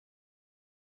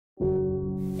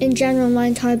In general, my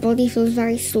entire body feels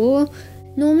very sore.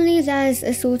 Normally there's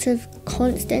a sort of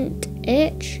constant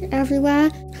itch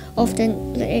everywhere.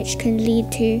 Often the itch can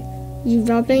lead to you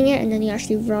rubbing it and then you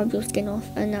actually rub your skin off,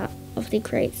 and that obviously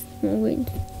creates more wounds.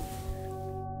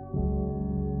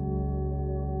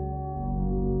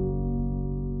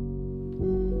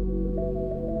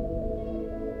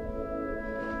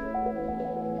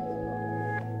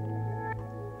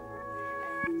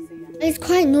 It's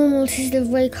quite normal to sort of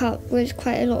wake up with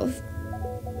quite a lot of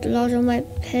blood on my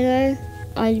pillow.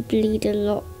 I bleed a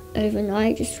lot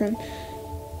overnight just from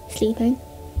sleeping.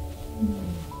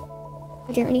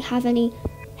 I don't really have any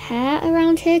hair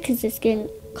around here because the skin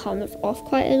comes off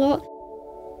quite a lot.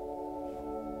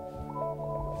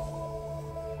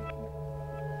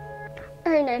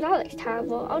 Oh no, that looks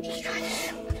terrible. I'll just try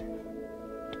this.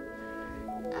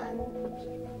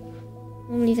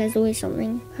 Normally there's always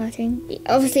something hurting.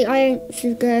 Obviously I don't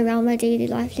sort of go around my daily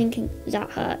life thinking that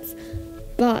hurts,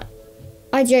 but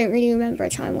I don't really remember a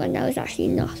time when there was actually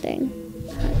nothing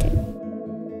hurting.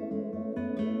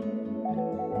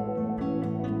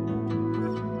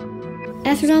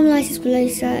 Epidermolysis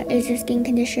bullosa is a skin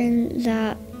condition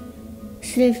that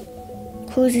sort of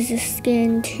causes the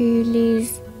skin to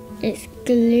lose its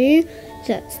glue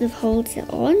that sort of holds it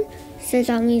on. So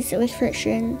that means that with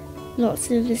friction,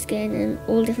 lots of the skin in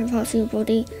all different parts of your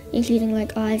body, including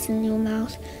like eyes and your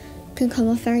mouth, can come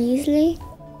off very easily.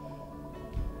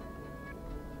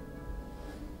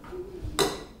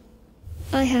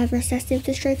 I have recessive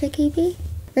dystrophic EB.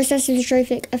 Recessive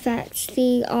dystrophic affects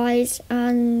the eyes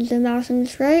and the mouth and the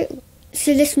throat.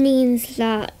 So this means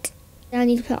that I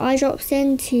need to put eye drops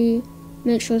in to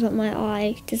make sure that my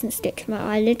eye doesn't stick to my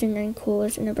eyelid and then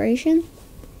cause an abrasion.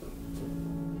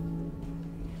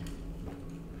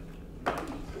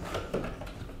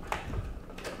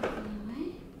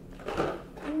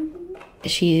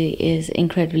 She is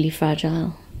incredibly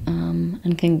fragile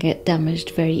and can get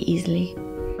damaged very easily.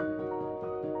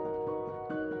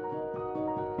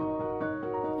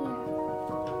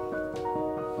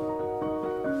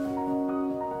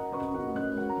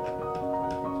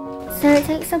 So it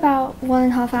takes about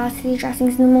 1.5 hours to do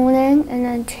dressings in the morning and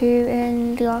then 2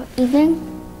 in the evening.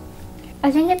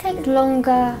 I think it takes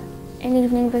longer in the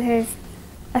evening because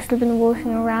I've still been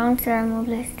walking around, so there are more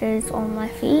blisters on my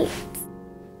feet.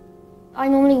 I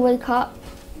normally wake up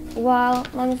while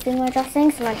Mum's doing my dressing,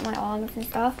 so like my arms and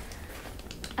stuff.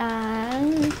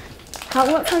 And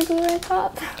what time do you wake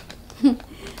up?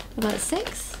 About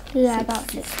 6? Yeah, about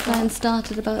 6. Plan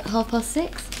started about 6:30.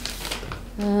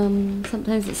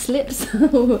 Sometimes it slips.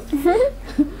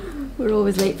 We're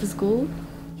always late for school.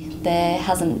 There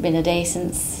hasn't been a day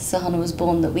since Sohana was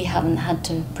born that we haven't had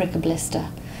to prick a blister.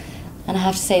 And I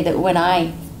have to say that when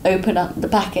I open up the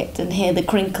packet and hear the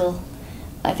crinkle,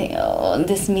 I think, oh,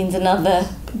 this means another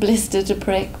blister to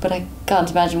prick, but I can't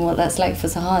imagine what that's like for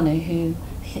Sohana, who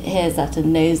hears that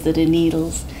and knows that a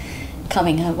needle's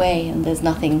coming her way and there's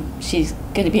nothing she's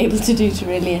going to be able to do to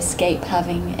really escape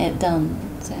having it done.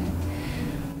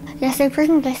 Yeah, so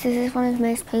pricking blisters is one of the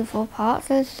most painful parts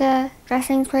of the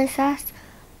dressing process.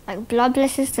 Like blood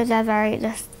blisters, so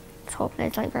this top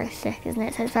lid's like very thick, isn't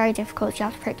it? So it's very difficult. You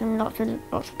have to prick them lots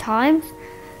of times.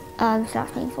 So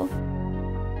that's painful.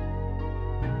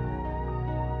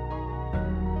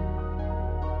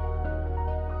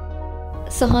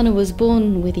 Sohana was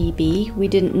born with EB. We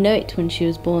didn't know it when she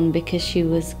was born because she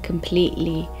was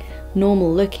completely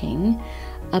normal looking,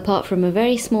 apart from a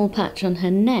very small patch on her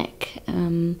neck.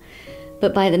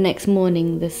 But by the next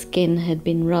morning, the skin had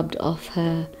been rubbed off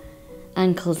her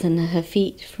ankles and her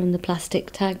feet from the plastic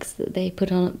tags that they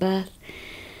put on at birth.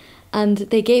 And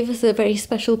they gave us a very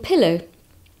special pillow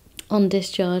on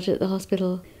discharge at the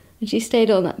hospital. And she stayed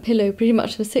on that pillow pretty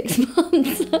much for 6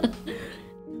 months.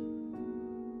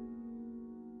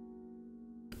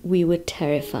 We were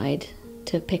terrified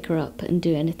to pick her up and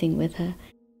do anything with her.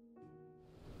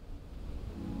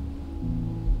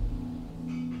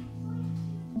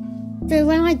 So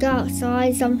when I go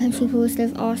outside, sometimes people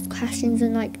sort of ask questions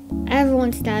and like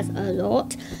everyone stares a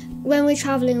lot. When we're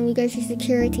travelling and we go through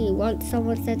security, once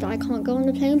someone said that I can't go on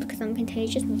the plane because I'm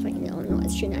contagious, and I was like, no, I'm not,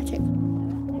 it's genetic.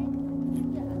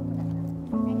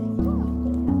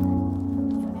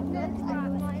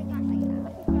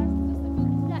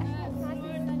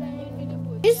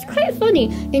 It's quite funny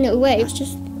in a way. It's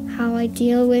just how I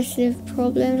deal with the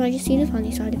problems. I just see the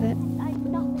funny side of it.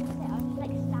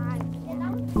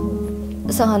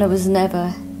 Sohana was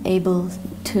never able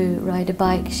to ride a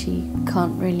bike. She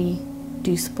can't really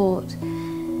do sport.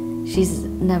 She's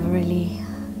never really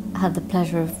had the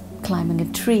pleasure of climbing a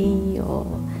tree, or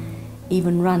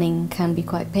even running can be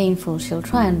quite painful. She'll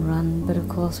try and run, but of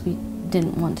course we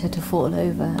didn't want her to fall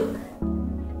over.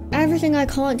 Everything I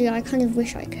can't do, I kind of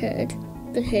wish I could,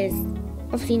 because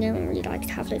obviously no one really likes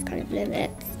to have those kind of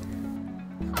limits.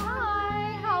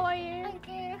 Hi, how are you? I'm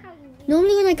good. How are you?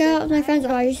 Normally when I go out with my friends,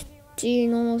 I just do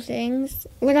normal things.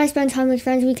 When I spend time with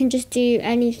friends, we can just do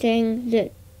anything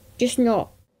that just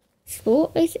not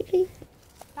sport, basically.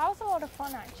 That was a lot of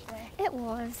fun, actually. It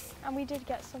was. And we did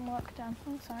get some work done.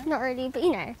 I'm sorry. Not really, but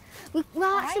you know. We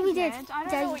did. I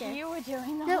don't know what you were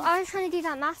doing though. No, I was trying to do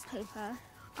that maths paper.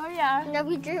 Oh yeah? No,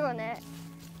 we drew on it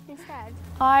instead.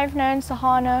 I've known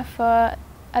Sohana for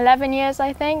 11 years,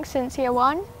 I think, since year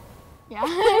 1. Yeah.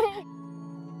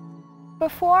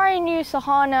 Before I knew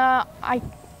Sohana, I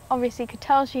obviously could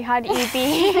tell she had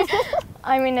EB.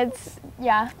 I mean, it's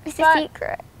a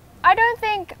secret. I don't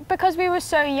think, because we were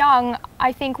so young,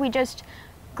 I think we just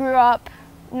grew up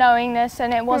knowing this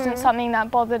and it wasn't something that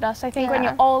bothered us. I think when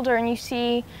you're older and you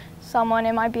see someone,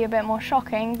 it might be a bit more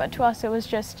shocking, but to us it was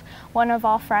just one of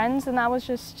our friends and that was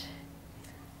just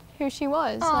who she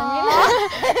was.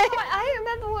 I don't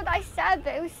remember what I said,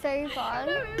 but it was so fun.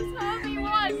 No, it was Hermie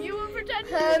 1. You were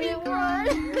pretending to be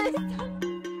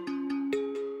Coote.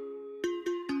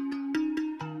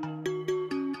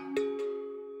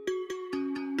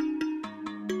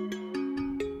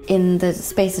 In the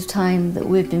space of time that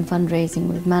we've been fundraising,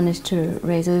 we've managed to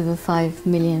raise over £5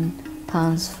 million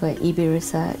for EB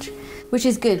research, which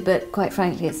is good, but quite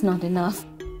frankly, it's not enough.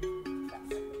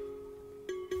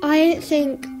 I don't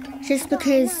think just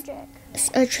because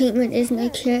a treatment isn't a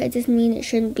cure, it doesn't mean it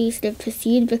shouldn't be sort of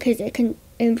pursued, because it can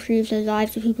improve the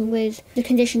lives of people with the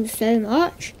condition so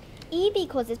much. EB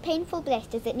causes painful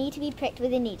blisters that need to be pricked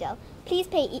with a needle. Please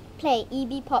play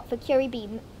EB pop for Curie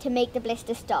Beam to make the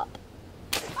blister stop.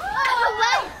 Oh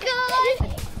my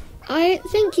god! I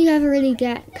don't think you ever really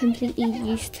get completely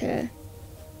used to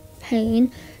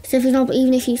pain. So for example,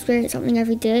 even if you experience something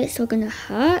every day, it's still going to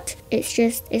hurt.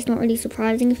 It's not really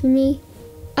surprising for me.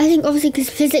 I think obviously because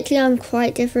physically I'm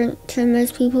quite different to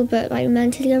most people, but like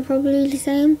mentally I'm probably the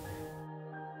same.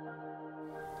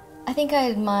 I think I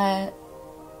admire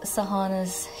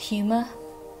Sohana's humour,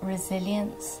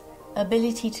 resilience,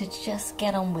 ability to just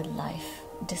get on with life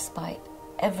despite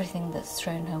everything that's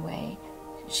thrown her way.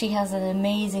 She has an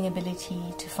amazing ability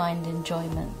to find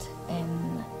enjoyment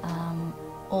in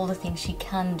all the things she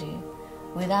can do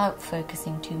without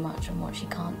focusing too much on what she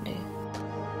can't do.